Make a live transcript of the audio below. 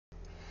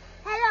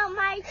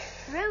my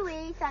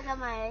Truebies. I got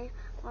my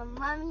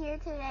mom here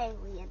today.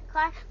 We in the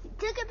car. We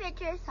took a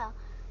picture, so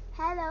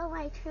hello,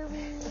 my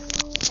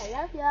Truebies. I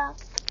love y'all.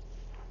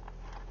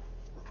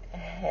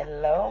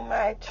 Hello,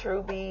 my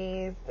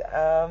Truebies.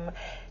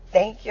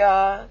 Thank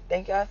y'all.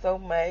 Thank y'all so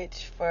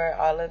much for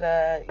all of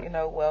the,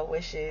 well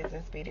wishes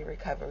and speedy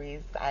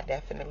recoveries. I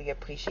definitely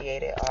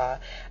appreciate it all.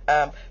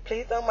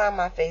 Please don't mind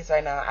my face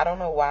right now. I don't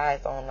know why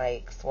it's on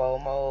like swole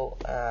mode.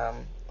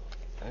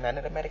 None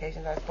of the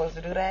medications are supposed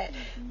to do that,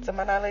 to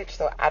my knowledge,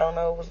 so I don't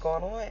know what's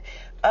going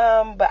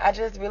on. But I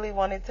just really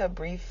wanted to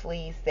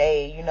briefly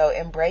say,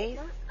 embrace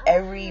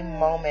every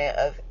moment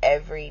of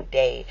every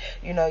day.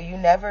 You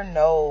never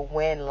know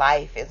when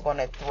life is going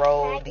to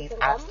throw these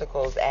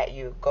obstacles at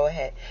you. Go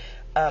ahead.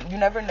 You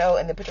never know,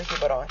 and the picture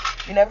seatbelt on.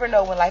 You never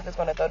know when life is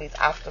going to throw these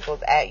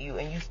obstacles at you,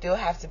 and you still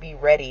have to be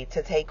ready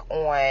to take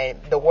on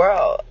the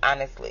world,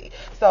 honestly.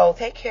 So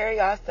take care of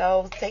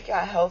yourselves, take your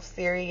health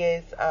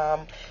serious,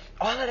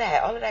 all of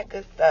that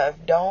good stuff.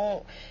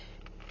 Don't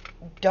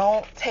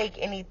take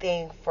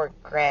anything for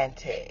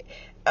granted.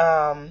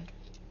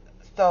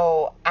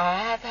 So I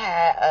have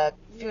had a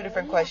few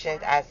different questions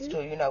as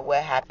to,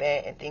 what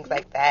happened and things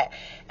like that.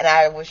 And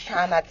I was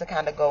trying not to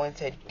kind of go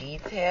into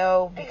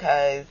detail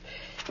because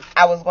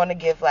I was going to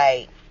give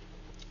I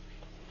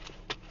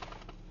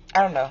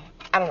don't know.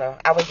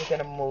 I was just in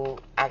a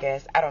mood, I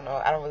guess. I don't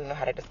know. I don't really know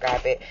how to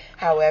describe it.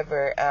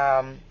 However,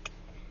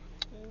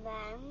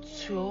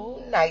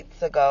 3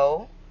 nights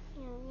ago,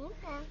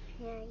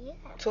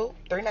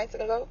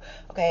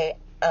 okay,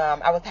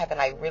 I was having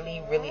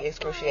really, really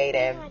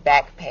excruciating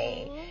back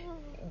pain.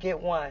 Get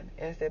one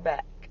and sit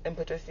back and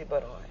put your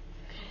seatbelt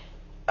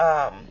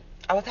on.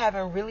 I was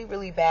having really,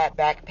 really bad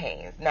back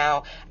pains.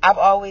 Now, I've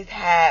always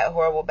had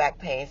horrible back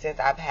pain since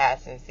I've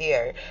had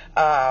Sincere.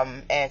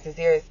 And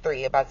Sincere is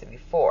 3, about to be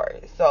 4.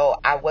 So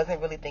I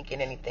wasn't really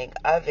thinking anything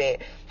of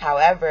it.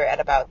 However, at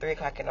about 3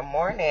 o'clock in the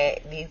morning,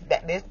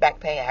 this back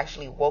pain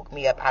actually woke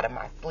me up out of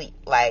my sleep.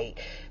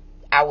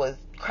 I was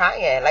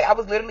crying. I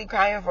was literally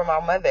crying for my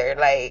mother.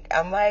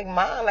 I'm like,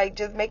 Mom,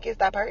 just make it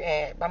stop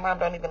hurting. My mom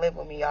don't even live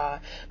with me, y'all.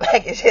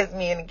 It's just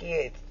me and the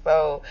kids.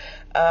 So,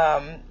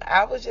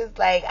 I was just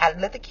I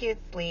let the kids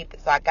sleep.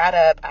 So I got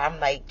up. I'm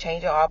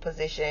changing all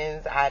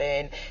positions. I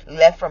then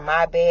left from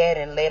my bed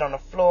and laid on the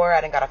floor.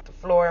 I then got off the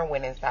floor and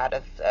went inside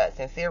of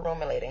Sincere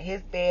room and laid in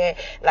his bed.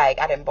 I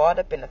then balled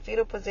up in the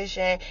fetal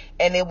position.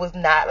 And it was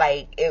not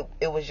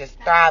it was just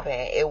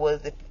throbbing. It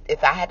was,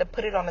 if I had to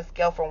put it on a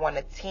scale from 1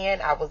 to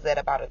 10, I was at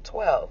about a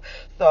 12.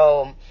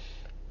 So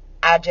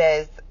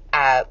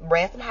I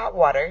ran some hot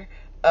water,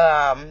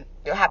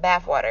 hot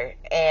bath water,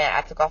 and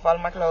I took off all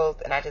of my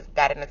clothes and I just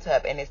got in the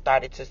tub and it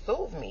started to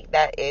soothe me.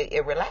 That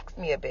it relaxed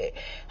me a bit.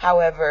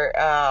 However,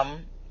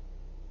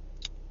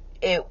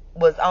 it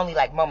was only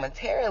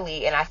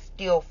momentarily and I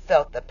still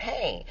felt the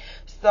pain.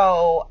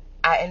 So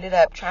I ended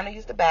up trying to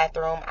use the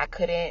bathroom. I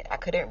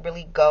couldn't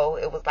really go.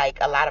 It was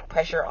a lot of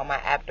pressure on my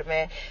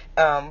abdomen,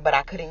 but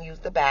I couldn't use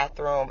the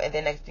bathroom. And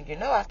then next thing you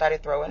know, I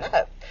started throwing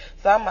up.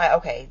 So I'm like,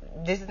 okay,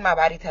 this is my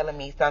body telling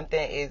me something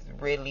is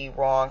really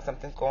wrong.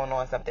 Something's going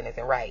on. Something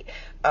isn't right.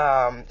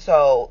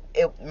 So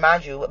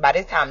mind you, by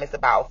this time it's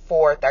about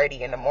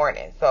 4:30 in the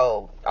morning.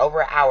 So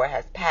over an hour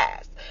has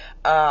passed.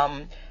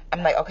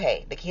 I'm like,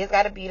 okay, the kids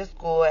got to be to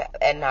school at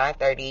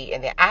 9:30,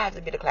 and then I have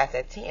to be to class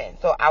at 10.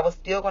 So I was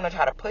still going to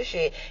try to push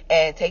it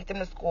and take them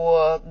to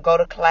school, go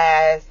to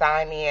class,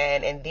 sign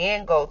in, and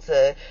then go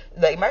to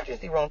the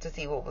emergency room to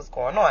see what was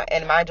going on.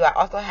 And mind you, I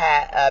also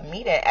had a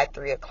meeting at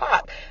 3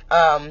 o'clock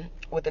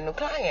with a new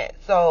client.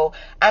 So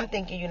I'm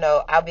thinking,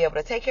 I'll be able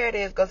to take care of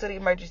this, go to the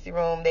emergency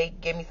room, they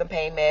give me some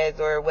pain meds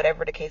or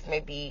whatever the case may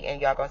be, and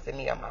y'all going to send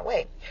me on my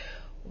way.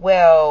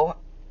 Well,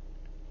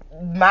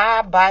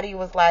 my body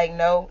was like,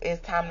 no, it's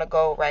time to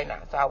go right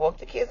now. So I woke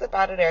the kids up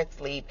out of their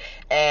sleep,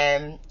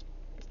 and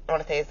I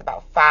want to say it's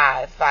about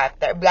 5:30.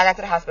 I got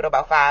to the hospital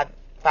about 5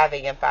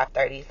 a.m.,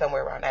 5:30,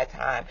 somewhere around that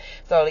time.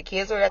 So the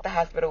kids were at the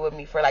hospital with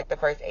me for the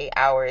first 8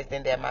 hours,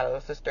 and then my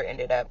little sister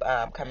ended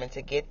up coming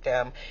to get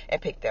them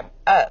and pick them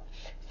up.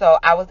 So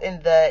I was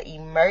in the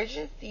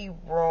emergency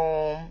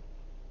room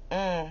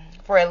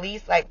for at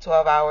least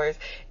 12 hours,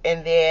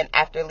 and then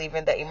after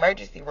leaving the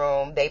emergency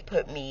room, they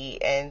put me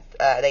in,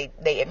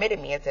 they admitted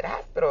me into the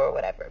hospital or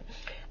whatever.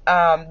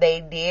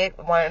 They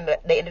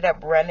ended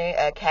up running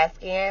a CAT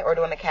scan or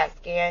doing a CAT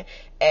scan,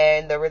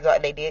 and the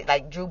result, they did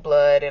drew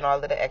blood and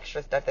all of the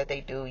extra stuff that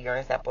they do,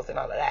 urine samples and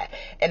all of that,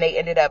 and they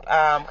ended up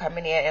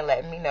coming in and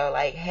letting me know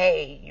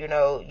hey,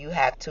 you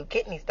have 2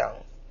 kidney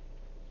stones.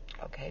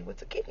 Okay,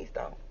 what's a kidney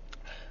stone?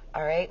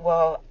 All right,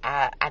 well,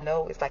 I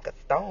know it's a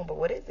stone, but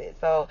what is it?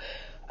 So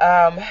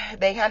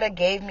they kind of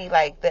gave me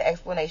the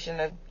explanation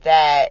of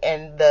that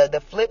and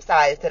the flip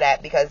side to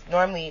that, because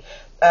normally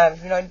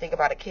if you know anything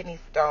about a kidney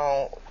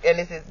stone, and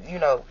this is,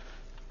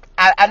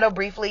 I know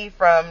briefly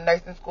from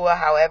nursing school,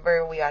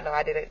 however, we all know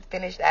I didn't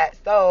finish that,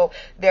 so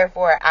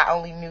therefore I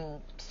only knew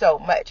so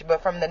much.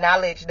 But from the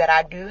knowledge that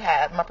I do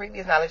have, my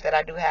previous knowledge that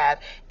I do have,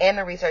 and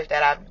the research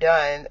that I've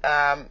done,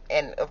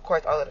 and of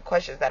course all of the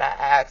questions that I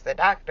asked the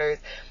doctors,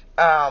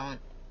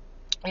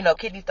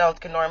 kidney stones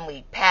can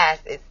normally pass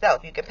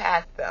itself. You can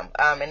pass them.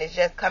 And it's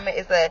just coming,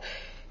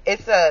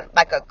 it's a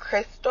like a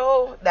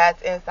crystal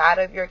that's inside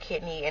of your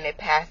kidney, and it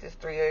passes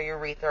through your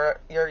urethra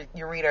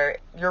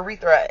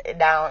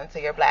down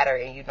into your bladder,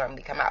 and you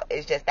normally come out.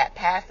 It's just that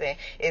passing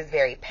is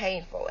very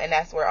painful, and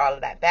that's where all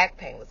of that back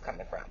pain was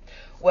coming from.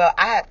 Well,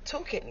 I had two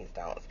kidney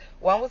stones.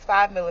 One was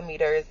 5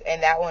 millimeters,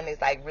 and that one is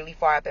like really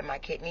far up in my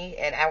kidney,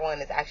 and that one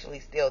is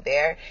actually still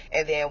there.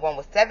 And then one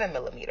was 7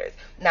 millimeters.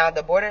 Now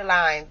the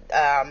borderline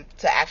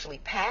to actually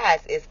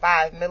pass is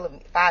 5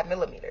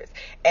 millimeters,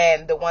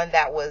 and the one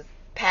that was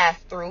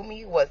passed through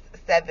me was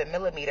 7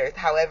 millimeters.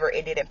 However,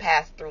 it didn't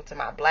pass through to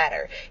my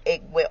bladder.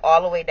 It went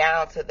all the way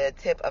down to the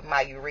tip of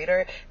my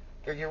urethra.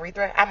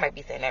 I might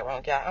be saying that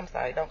wrong, y'all. I'm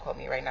sorry. Don't quote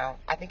me right now.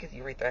 I think it's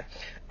urethra.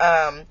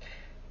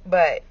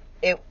 But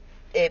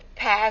it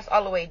passed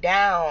all the way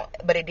down,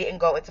 but it didn't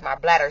go into my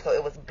bladder, so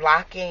it was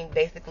blocking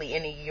basically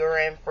any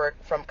urine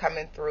from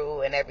coming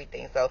through and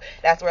everything. So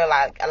that's where a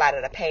lot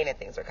of the pain and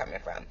things were coming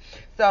from.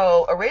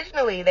 So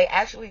originally they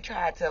actually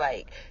tried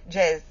to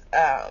just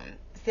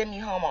send me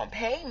home on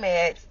pain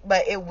meds,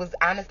 but it was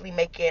honestly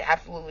making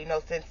absolutely no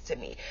sense to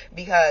me,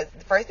 because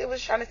first it was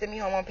trying to send me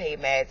home on pain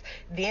meds,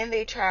 then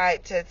they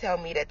tried to tell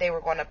me that they were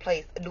going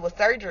to do a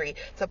surgery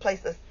to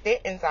place a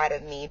stent inside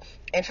of me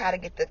and try to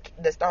get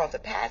the stone to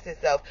pass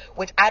itself,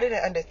 which I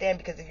didn't understand,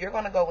 because if you're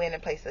going to go in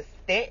and place a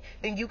stent,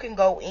 then you can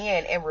go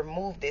in and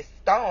remove this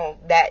stone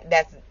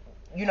that's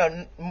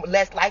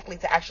less likely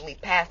to actually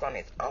pass on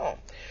its own.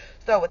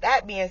 So with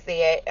that being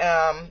said,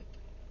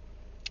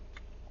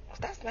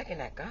 stop smacking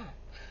that gum.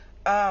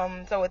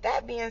 So with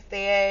that being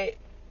said,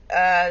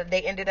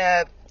 they ended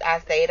up, I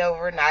stayed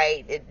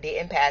overnight. It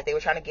didn't pass. They were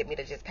trying to get me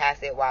to just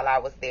pass it while I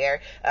was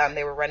there.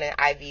 They were running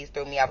IVs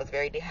through me. I was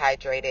very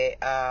dehydrated,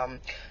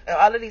 and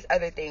all of these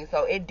other things.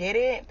 So it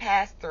didn't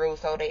pass through.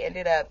 So they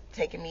ended up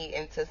taking me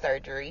into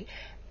surgery.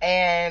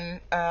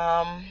 And,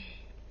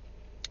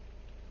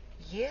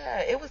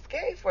 yeah, it was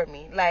scary for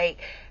me.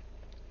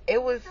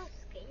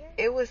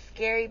 It was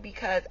scary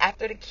because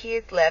after the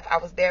kids left, I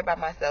was there by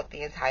myself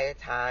the entire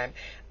time.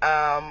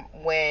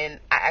 When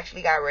I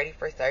actually got ready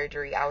for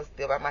surgery, I was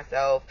still by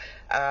myself.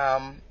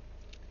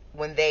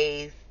 When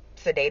they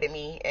sedated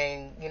me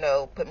and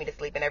put me to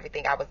sleep and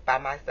everything, I was by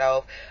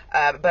myself.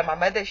 But my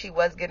mother, she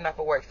was getting off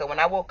of work, so when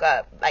I woke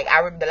up,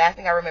 the last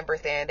thing I remember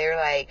saying, they were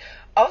like,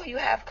 "Oh, you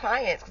have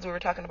clients," because we were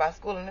talking about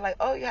school, and they're like,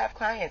 "Oh, you have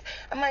clients."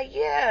 I'm like,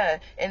 "Yeah."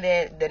 And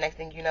then the next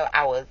thing you know,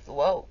 I was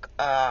woke.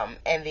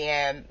 And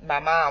then my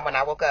mom, when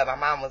I woke up, my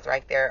mom was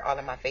right there all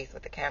in my face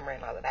with the camera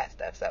and all of that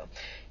stuff. So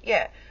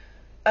yeah,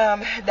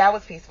 that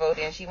was peaceful.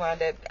 Then she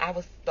wound up, I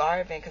was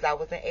starving because I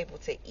wasn't able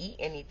to eat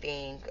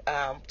anything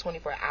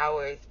 24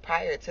 hours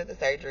prior to the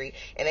surgery,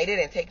 and they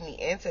didn't take me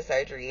into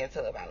surgery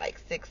until about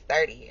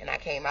 6:30, and I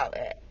came out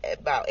at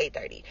about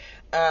 8:30.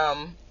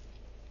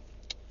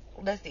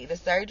 Let's see, the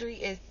surgery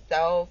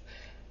itself,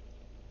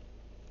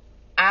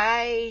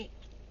 I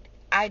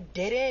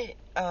didn't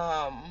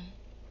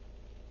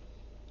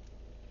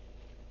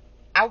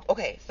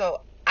okay,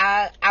 so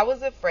I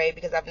was afraid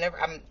because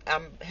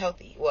I'm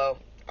healthy. Well,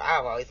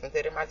 I've always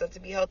considered myself to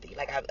be healthy.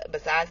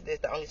 Besides this,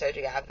 the only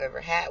surgery I've ever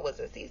had was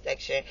a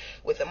C-section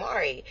with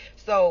Amari.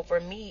 So for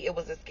me, it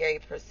was a scary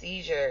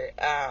procedure.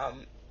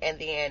 And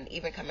then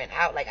even coming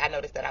out, I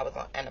noticed that I was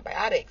on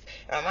antibiotics.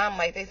 And my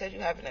mom, they said you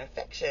have an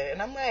infection.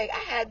 And I'm like, I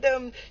had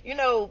them,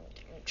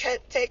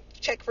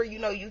 check for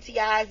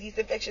UTIs, yeast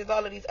infections,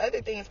 all of these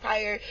other things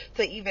prior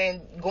to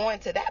even going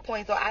to that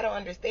point. So I don't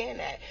understand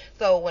that.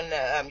 So when the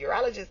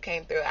urologist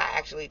came through, I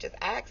actually just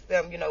asked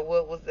them,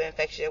 what was the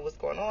infection, what's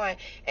going on.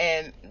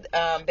 And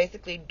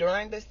basically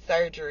during the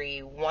surgery,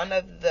 one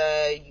of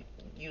the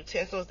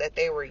utensils that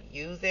they were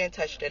using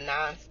touched the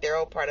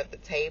non-sterile part of the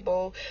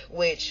table,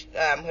 which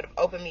would have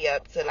opened me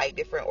up to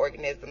different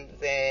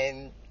organisms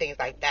and things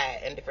like that,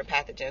 and different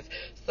pathogens.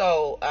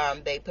 So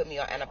they put me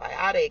on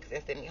antibiotics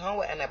and sent me home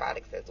with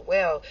antibiotics as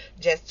well,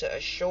 just to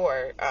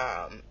assure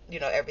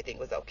everything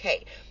was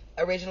okay.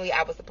 Originally,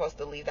 I was supposed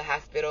to leave the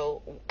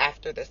hospital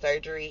after the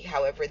surgery.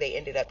 However, they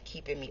ended up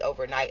keeping me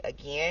overnight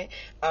again,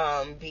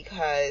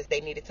 because they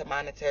needed to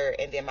monitor,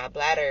 and then my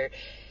bladder,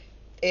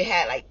 it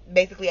had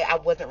basically I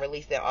wasn't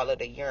releasing all of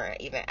the urine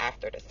even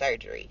after the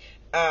surgery.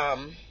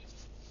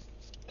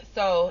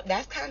 So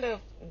that's kind of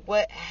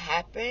what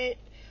happened.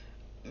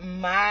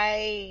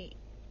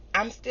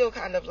 I'm still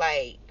kind of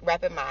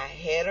wrapping my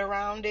head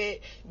around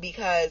it,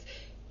 because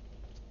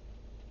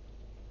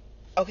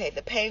okay,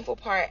 the painful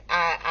part,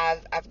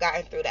 I've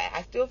gotten through that.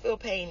 I still feel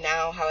pain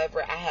now.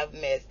 However, I have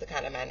meds to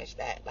kind of manage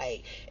that.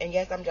 And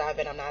yes, I'm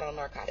driving. I'm not on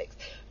narcotics.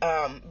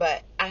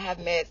 But I have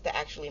meds to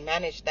actually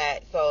manage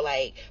that. So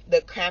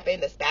the cramping,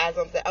 the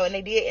spasms. And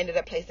they ended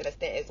up placing a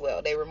stent as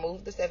well. They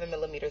removed the 7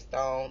 millimeter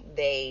stone.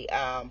 They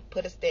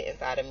put a stent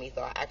inside of me,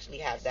 so I actually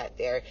have that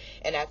there,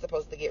 and that's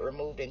supposed to get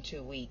removed in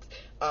 2 weeks.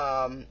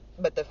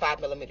 But the 5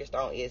 millimeter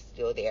stone is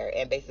still there,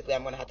 and basically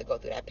I'm going to have to go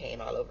through that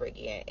pain all over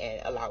again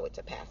and allow it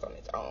to pass on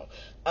its own.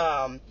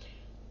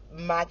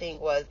 my thing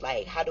was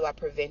like, how do I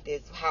prevent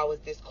this? How is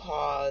this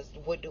caused?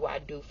 What do I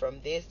do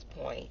from this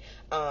point?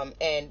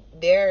 And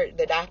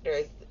the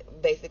doctors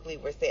basically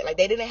were saying, like,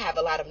 they didn't have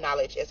a lot of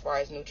knowledge as far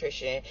as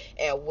nutrition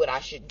and what I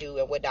should do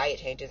and what diet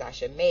changes I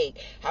should make.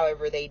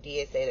 However, they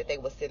did say that they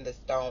would send the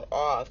stone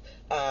off,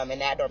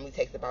 and that normally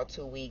takes about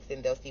 2 weeks,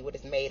 and they'll see what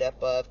it's made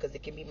up of, because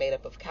it can be made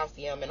up of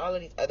calcium and all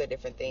of these other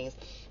different things.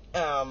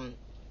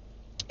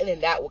 And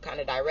then that will kind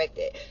of direct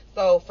it.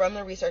 So from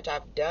the research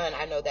I've done,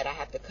 I know that I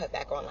have to cut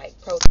back on like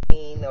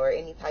protein or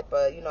any type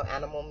of,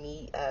 animal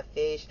meat,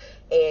 fish,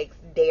 eggs,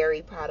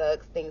 dairy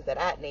products, things of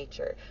that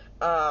nature.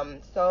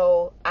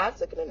 So I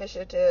took an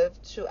initiative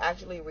to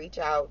actually reach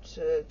out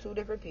to 2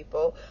 different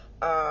people.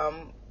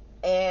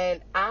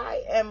 And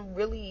I am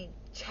really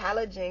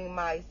challenging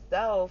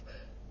myself.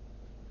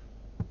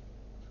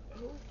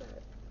 Who's that?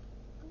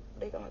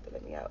 They gonna have to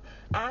let me out.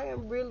 I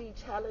am really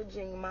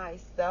challenging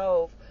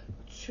myself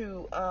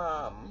to It's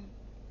a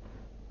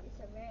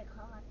red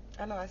car.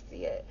 I know, I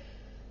see it.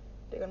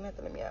 They're gonna have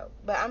to let me out.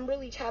 But I'm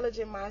really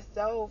challenging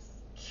myself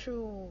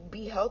to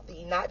be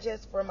healthy, not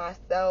just for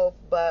myself,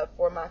 but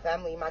for my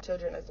family, my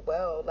children as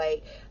well.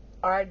 Like,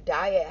 our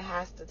diet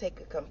has to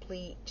take a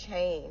complete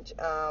change.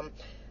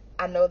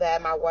 I know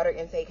that my water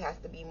intake has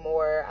to be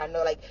more. I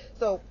know, like,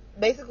 so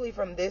basically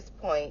from this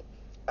point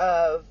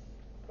of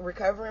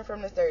recovering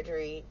from the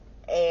surgery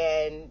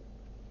and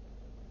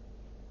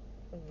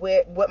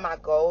what my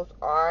goals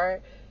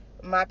are,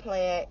 my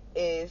plan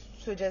is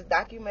to just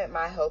document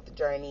my health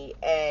journey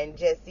and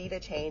just see the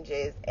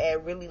changes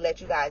and really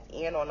let you guys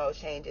in on those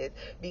changes,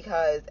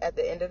 because at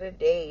the end of the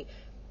day,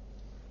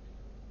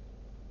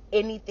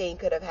 anything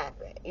could have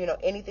happened.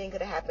 Anything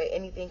could have happened.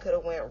 Anything could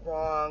have went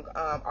wrong.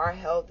 Our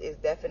health is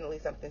definitely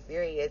something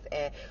serious,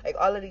 and like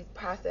all of these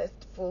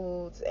processed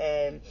foods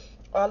and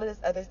all of this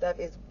other stuff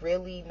is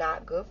really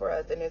not good for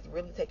us, and it's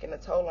really taking a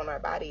toll on our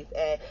bodies.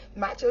 And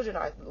my children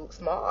are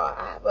small.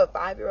 I have a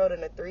 5-year-old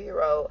and a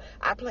 3-year-old.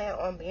 I plan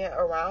on being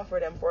around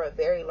for them for a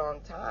very long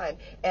time,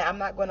 and I'm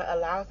not going to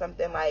allow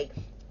something like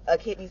a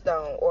kidney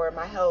stone or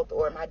my health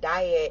or my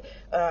diet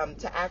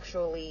to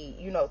actually,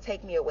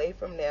 take me away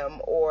from them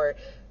or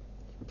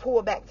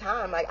pull back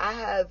time. Like, I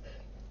have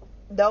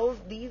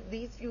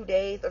these few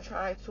days of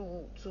trying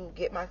to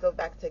get myself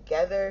back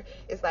together.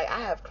 It's like I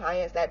have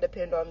clients that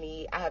depend on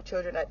me. I have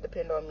children that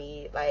depend on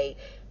me. Like,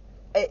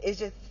 it's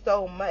just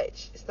so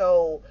much.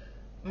 So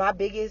my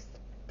biggest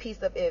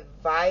piece of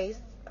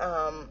advice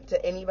to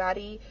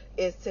anybody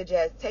is to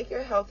just take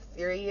your health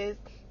serious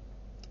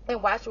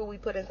and watch what we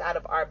put inside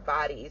of our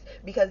bodies,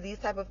 because these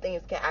type of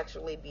things can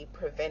actually be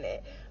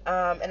prevented.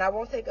 And I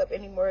won't take up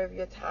any more of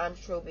your time,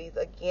 Truebies.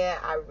 Again,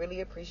 I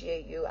really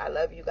appreciate you. I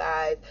love you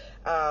guys.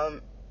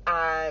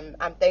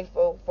 I'm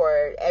thankful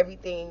for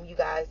everything you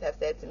guys have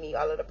said to me,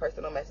 all of the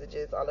personal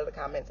messages, all of the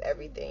comments,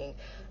 everything.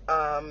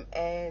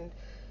 And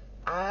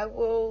I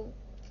will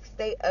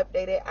stay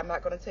updated. I'm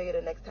not going to tell you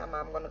the next time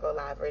I'm going to go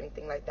live or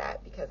anything like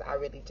that, because I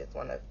really just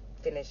want to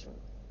finish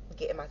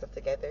getting myself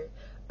together.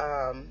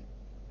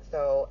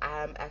 So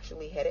I'm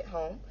actually headed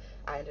home.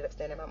 I ended up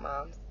staying at my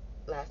mom's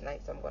last night,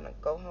 so I'm going to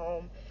go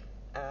home,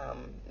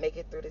 make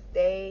it through this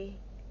day,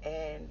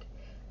 and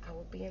I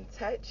will be in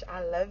touch.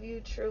 I love you,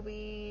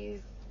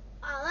 Truebies.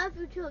 I love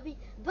you, Truebies.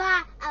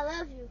 Bye. I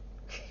love you.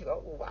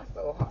 Oh, why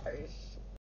so harsh?